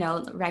like, I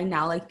know right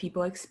now like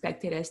people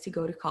expected us to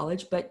go to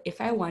college, but if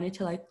I wanted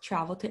to like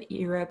travel to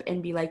Europe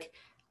and be like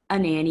a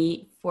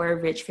nanny for a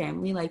rich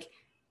family, like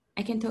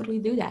I can totally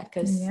do that,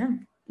 because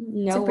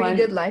it's a pretty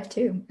good life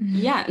too.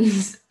 Yeah.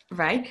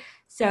 Right.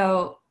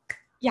 So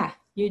yeah,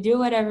 you do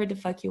whatever the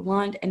fuck you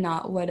want and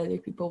not what other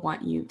people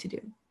want you to do.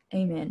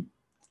 Amen.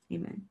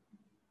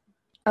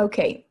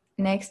 Okay,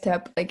 next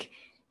up, like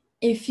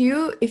if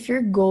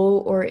your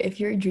goal or if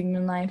your dream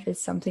in life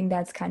is something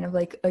that's kind of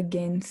like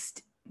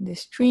against the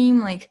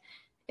stream, like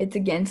it's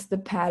against the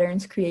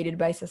patterns created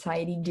by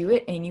society, do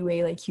it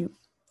anyway. Like you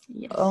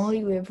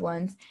only live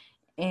once,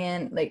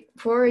 And like,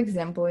 for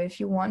example, if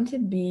you want to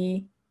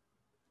be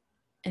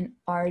an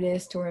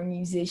artist or a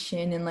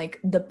musician, and like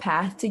the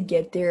path to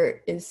get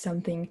there is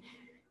something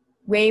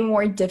way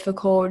more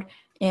difficult,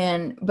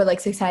 and but like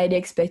society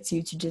expects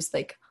you to just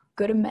like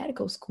go to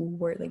medical school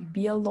or like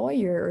be a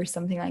lawyer or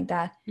something like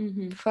that.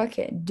 Fuck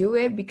it, do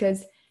it,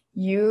 because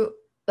you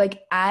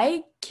like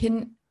I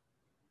can't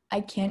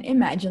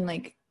imagine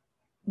like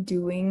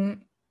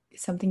doing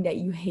something that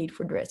you hate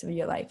for the rest of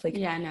your life. Like,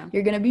 yeah, no,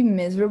 you're gonna be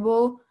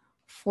miserable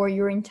for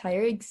your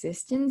entire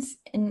existence,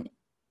 and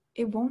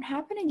it won't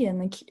happen again.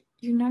 Like,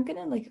 you're not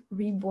gonna like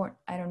reborn.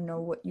 I don't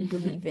know what you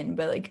believe in,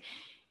 but like,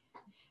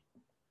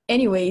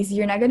 anyways,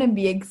 you're not gonna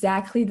be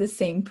exactly the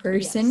same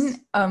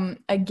person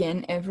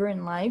again ever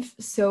in life.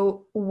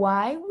 So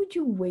why would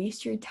you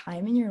waste your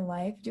time in your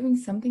life doing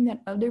something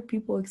that other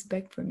people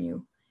expect from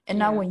you and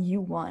not what you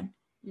want?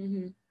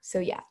 So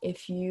yeah,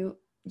 if you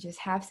just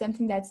have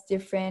something that's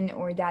different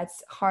or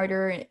that's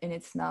harder and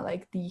it's not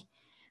like the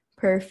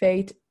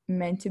perfect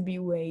meant to be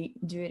way,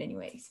 do it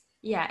anyways.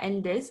 Yeah,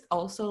 and this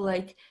also,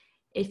 like,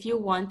 if you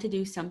want to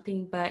do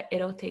something but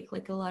it'll take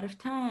like a lot of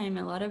time,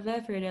 a lot of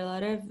effort, a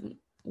lot of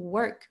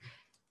work,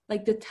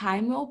 like the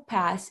time will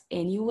pass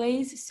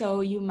anyways,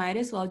 so you might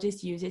as well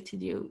just use it to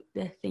do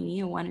the thing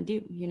you want to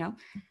do, you know.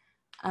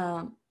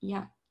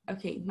 Yeah.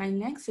 Okay, my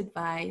next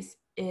advice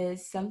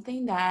is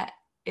something that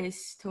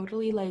is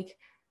totally like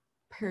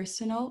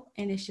personal,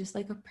 and it's just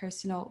like a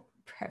personal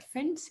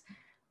preference.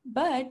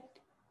 But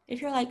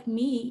if you're like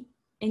me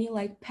and you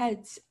like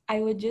pets, I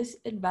would just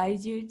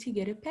advise you to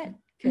get a pet,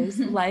 because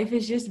life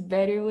is just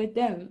better with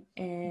them,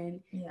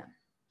 and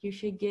you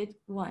should get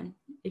one.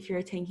 If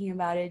you're thinking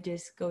about it,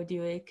 just go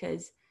do it,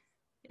 because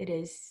it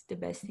is the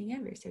best thing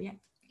ever. So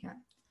yeah.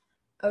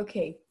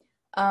 Okay.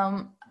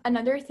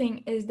 Another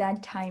thing is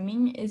that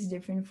timing is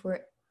different for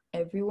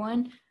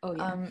everyone.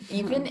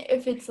 Even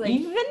if it's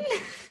like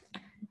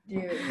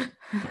dude,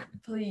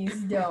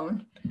 please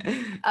don't.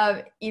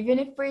 Even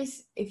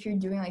if you're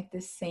doing like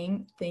the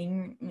same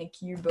thing, like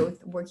you're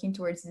both working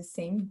towards the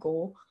same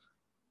goal,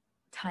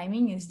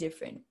 timing is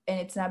different. And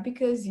it's not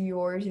because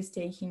yours is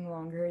taking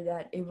longer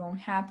that it won't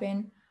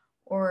happen,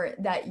 or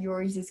that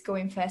yours is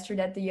going faster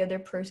that the other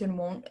person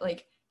won't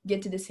like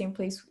get to the same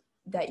place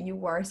that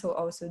you are. So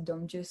also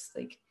don't just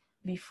like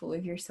be full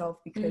of yourself,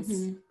 because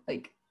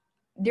like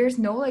there's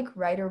no like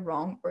right or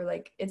wrong, or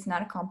like it's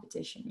not a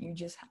competition.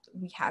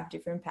 We have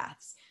different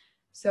paths.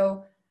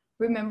 So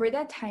remember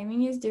that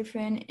timing is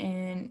different,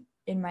 and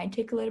it might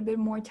take a little bit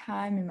more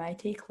time, it might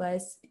take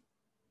less.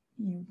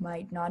 You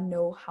might not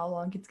know how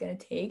long it's gonna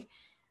take,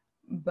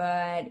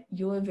 but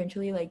you'll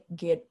eventually like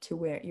get to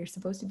where you're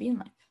supposed to be in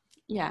life.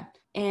 Yeah.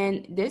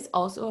 And this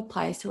also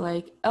applies to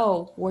like,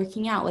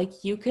 working out.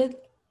 Like, you could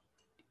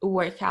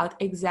work out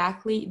do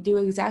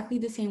exactly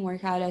the same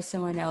workout as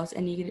someone else,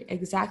 and you get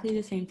exactly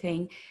the same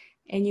thing,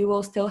 and you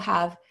will still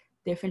have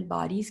different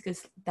bodies,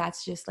 because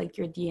that's just like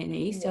your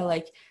DNA. So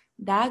like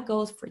that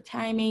goes for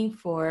timing,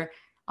 for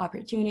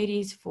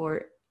opportunities,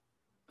 for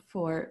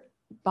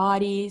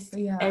bodies,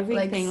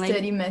 everything, like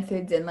study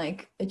methods and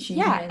like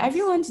achievements.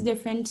 Everyone's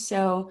different.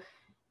 So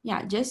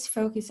just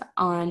focus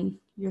on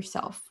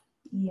yourself.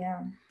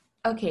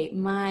 Okay,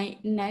 my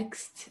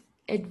next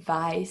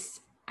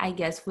advice, I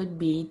guess, would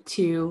be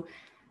to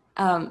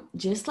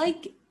just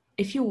like,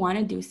 if you want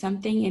to do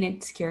something and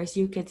it scares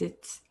you because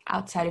it's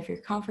outside of your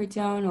comfort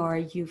zone or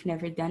you've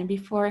never done it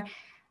before,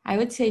 I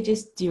would say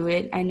just do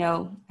it. I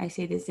know I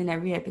say this in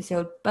every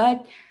episode,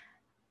 but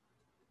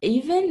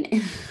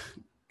even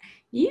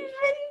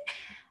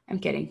I'm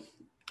kidding.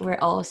 We're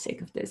all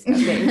sick of this.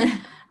 Okay.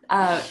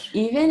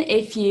 Even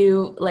if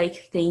you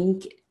like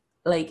think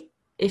like,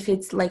 if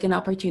it's like an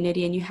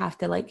opportunity and you have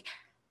to like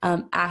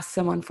ask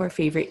someone for a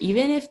favor,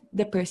 even if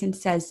the person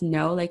says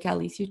no, like at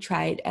least you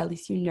tried, at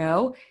least you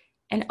know.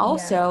 And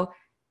also,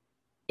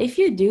 if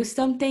you do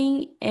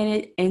something and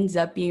it ends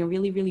up being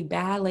really, really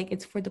bad, like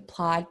it's for the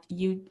plot,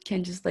 you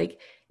can just like,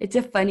 it's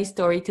a funny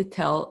story to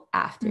tell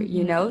after,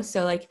 you know?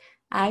 So like,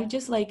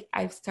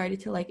 I've started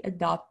to like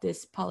adopt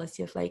this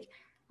policy of like,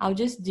 I'll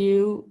just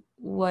do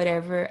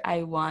whatever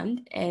I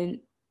want. And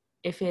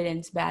if it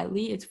ends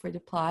badly, it's for the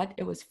plot.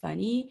 It was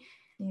funny.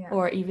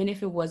 Or even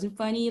if it wasn't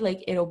funny,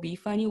 like it'll be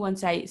funny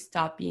once I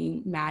stop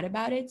being mad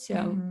about it.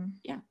 So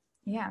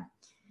yeah.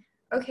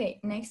 Okay,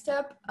 next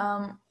up,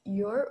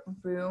 your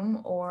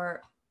room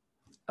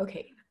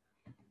okay.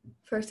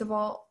 First of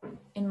all,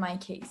 in my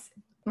case,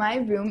 my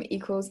room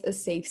equals a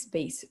safe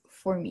space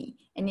for me.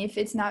 And if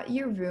it's not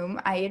your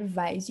room, I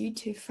advise you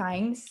to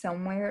find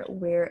somewhere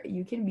where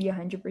you can be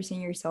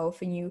 100%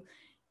 yourself, and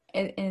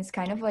it's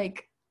kind of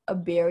like a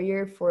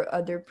barrier for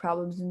other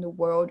problems in the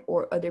world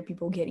or other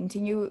people getting to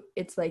you.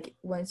 It's like,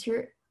 once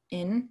you're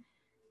in,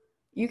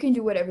 you can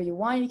do whatever you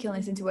want, you can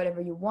listen to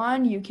whatever you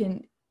want, you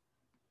can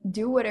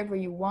do whatever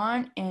you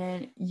want,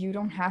 and you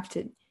don't have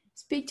to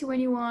speak to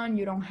anyone,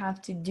 you don't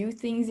have to do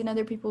things in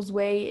other people's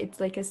way.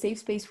 It's like a safe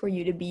space for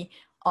you to be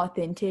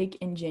authentic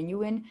and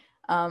genuine.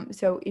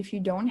 So if you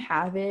don't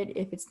have it,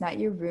 if it's not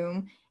your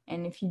room,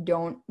 and if you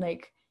don't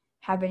like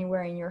have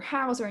anywhere in your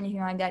house or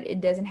anything like that, it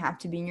doesn't have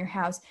to be in your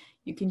house.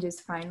 you can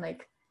just find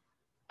like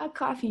a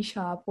coffee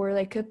shop or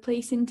like a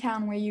place in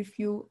town where you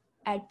feel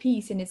at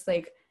peace, and it's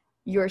like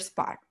your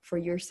spot for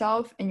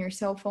yourself and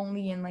yourself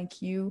only, and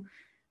like you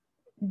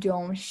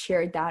don't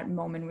share that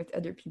moment with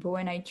other people.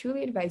 And I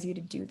truly advise you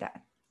to do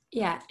that.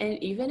 Yeah,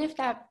 and even if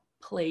that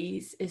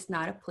place is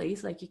not a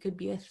place, like it could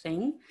be a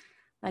thing,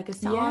 like a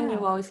song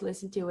you always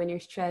listen to when you're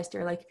stressed,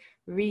 or like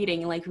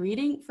reading. Like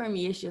reading for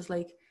me is just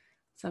like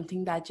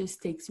something that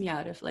just takes me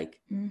out of like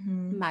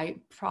my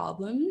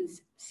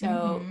problems.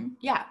 So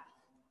yeah,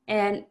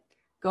 and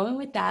going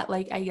with that,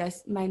 like I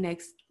guess my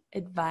next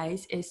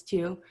advice is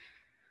to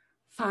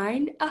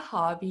find a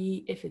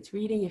hobby, if it's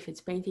reading, if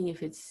it's painting,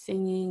 if it's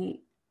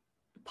singing,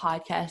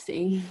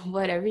 podcasting,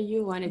 whatever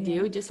you want to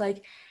do. Just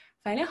like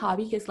find a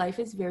hobby, because life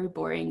is very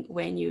boring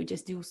when you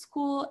just do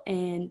school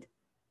and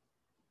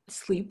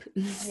sleep.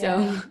 So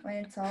when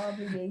it's all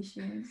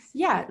obligations.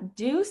 Yeah,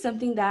 do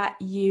something that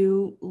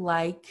you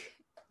like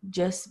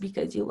just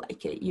because you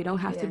like it. You don't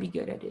have to be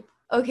good at it.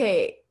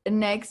 Okay,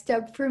 next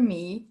up for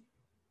me,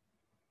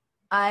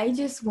 I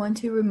just want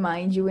to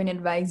remind you and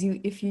advise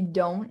you, if you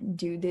don't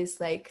do this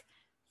like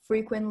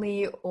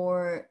frequently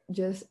or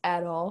just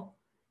at all,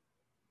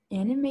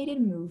 animated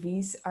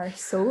movies are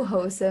so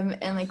wholesome,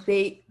 and like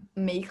they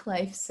make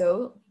life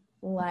so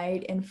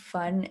light and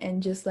fun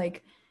and just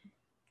like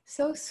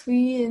so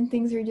sweet, and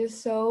things are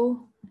just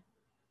so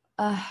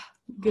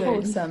good.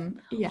 Wholesome.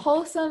 Yeah.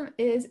 Wholesome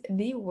is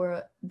the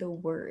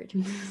word.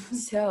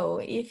 So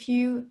if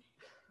you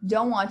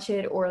don't watch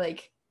it, or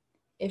like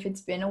if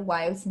it's been a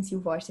while since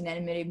you've watched an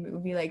animated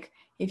movie, like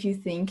if you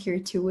think you're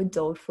too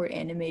adult for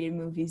animated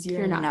movies,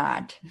 you're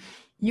not.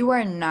 You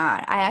are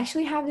not. I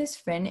actually have this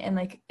friend, and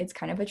like it's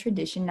kind of a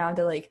tradition now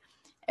that like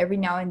every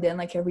now and then,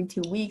 like every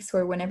 2 weeks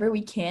or whenever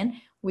we can,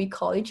 we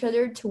call each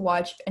other to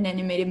watch an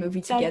animated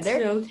movie together.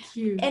 That's so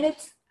cute. And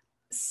it's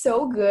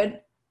so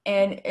good.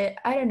 And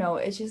I don't know,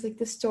 it's just like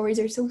the stories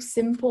are so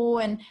simple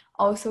and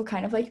also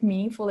kind of like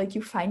meaningful. Like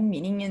you find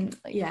meaning in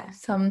like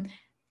some.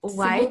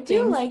 Why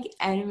do like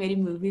animated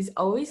movies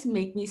always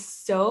make me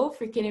so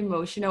freaking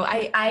emotional?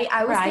 I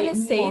was gonna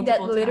say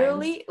that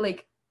literally,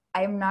 like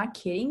I'm not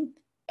kidding.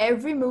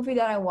 Every movie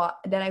that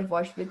I've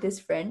watched with this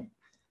friend,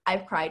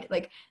 I've cried.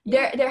 Like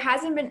there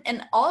hasn't been,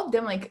 and all of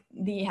them like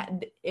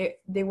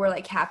they were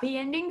like happy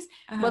endings,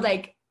 but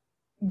like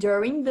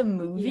during the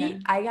movie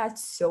I got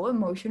so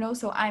emotional.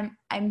 So I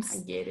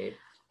get it.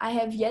 I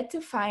have yet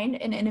to find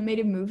an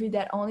animated movie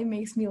that only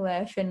makes me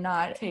laugh and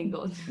not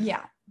Tangled.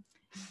 Yeah.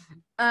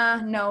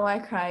 No, I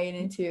cry in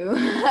it too.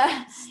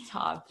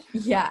 Stop.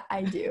 Yeah,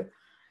 I do.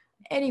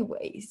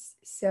 Anyways,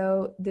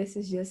 so this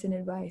is just an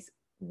advice.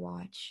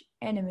 Watch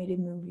animated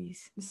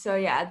movies. So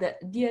yeah,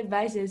 the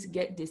advice is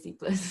get Disney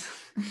Plus.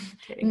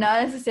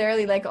 Not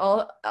necessarily, like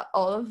all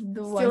of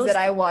the ones that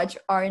I watch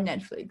are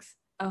Netflix.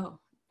 Oh,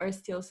 or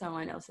steal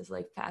someone else's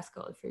like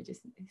passcode for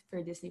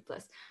Disney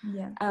Plus.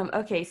 Yeah.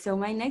 Okay, so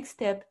my next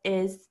tip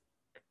is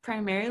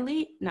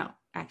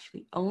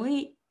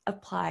only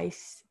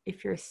applies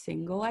if you're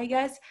single, I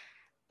guess.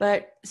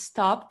 But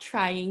stop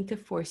trying to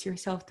force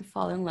yourself to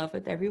fall in love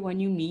with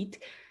everyone you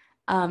meet,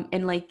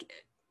 and like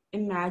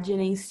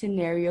imagining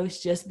scenarios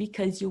just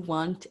because you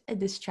want a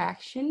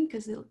distraction.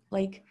 Because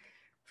like,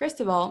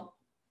 first of all,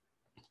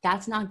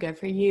 that's not good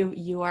for you.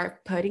 You are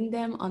putting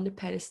them on the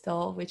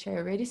pedestal, which I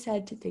already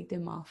said to take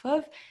them off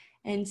of.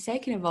 And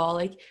second of all,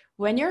 like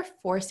when you're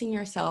forcing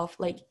yourself,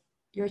 like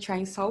you're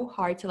trying so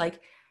hard to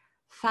like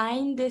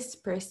find this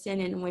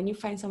person, and when you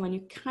find someone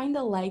you kind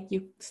of like,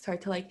 you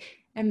start to like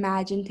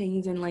imagine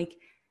things and like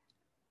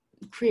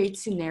create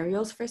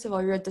scenarios. First of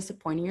all, you're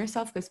disappointing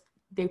yourself because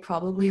they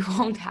probably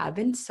won't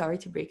happen. Sorry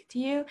to break it to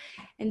you.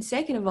 And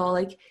second of all,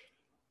 like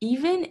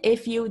even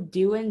if you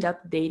do end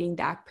up dating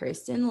that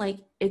person, like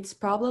it's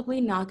probably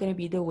not going to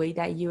be the way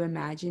that you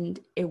imagined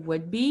it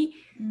would be.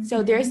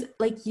 So there's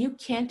like, you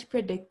can't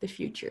predict the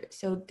future.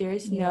 So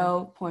there's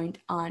no point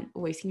on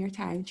wasting your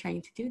time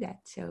trying to do that.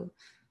 So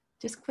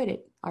just quit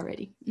it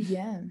already.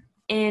 Yeah.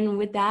 And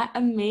with that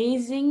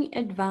amazing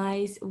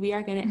advice, we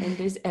are going to end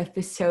this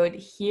episode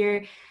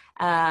here.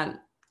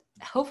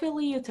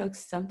 Hopefully you took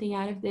something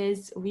out of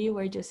this. We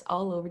were just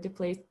all over the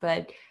place,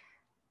 but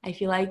I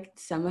feel like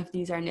some of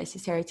these are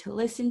necessary to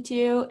listen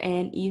to.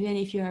 And even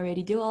if you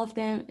already do all of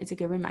them, it's a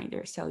good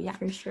reminder. So yeah,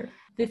 for sure.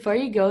 Before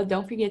you go,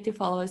 don't forget to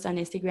follow us on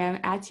Instagram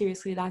at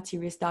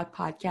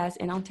seriously.serious.podcast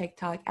and on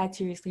TikTok at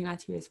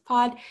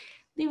seriously.seriouspod.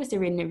 Leave us a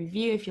written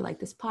review if you like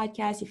this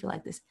podcast, if you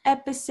like this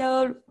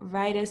episode.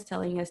 Write us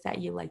telling us that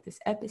you like this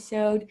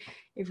episode.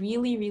 It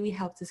really, really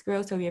helps us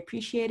grow, so we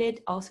appreciate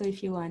it. Also,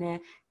 if you want to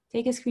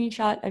take a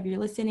screenshot of your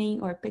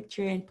listening or a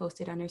picture and post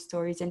it on our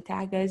stories and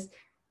tag us,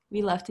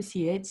 we love to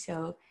see it.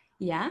 So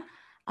yeah.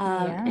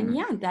 And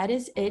yeah, that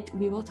is it.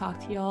 We will talk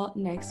to y'all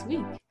next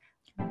week.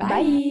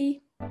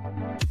 Bye.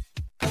 Bye.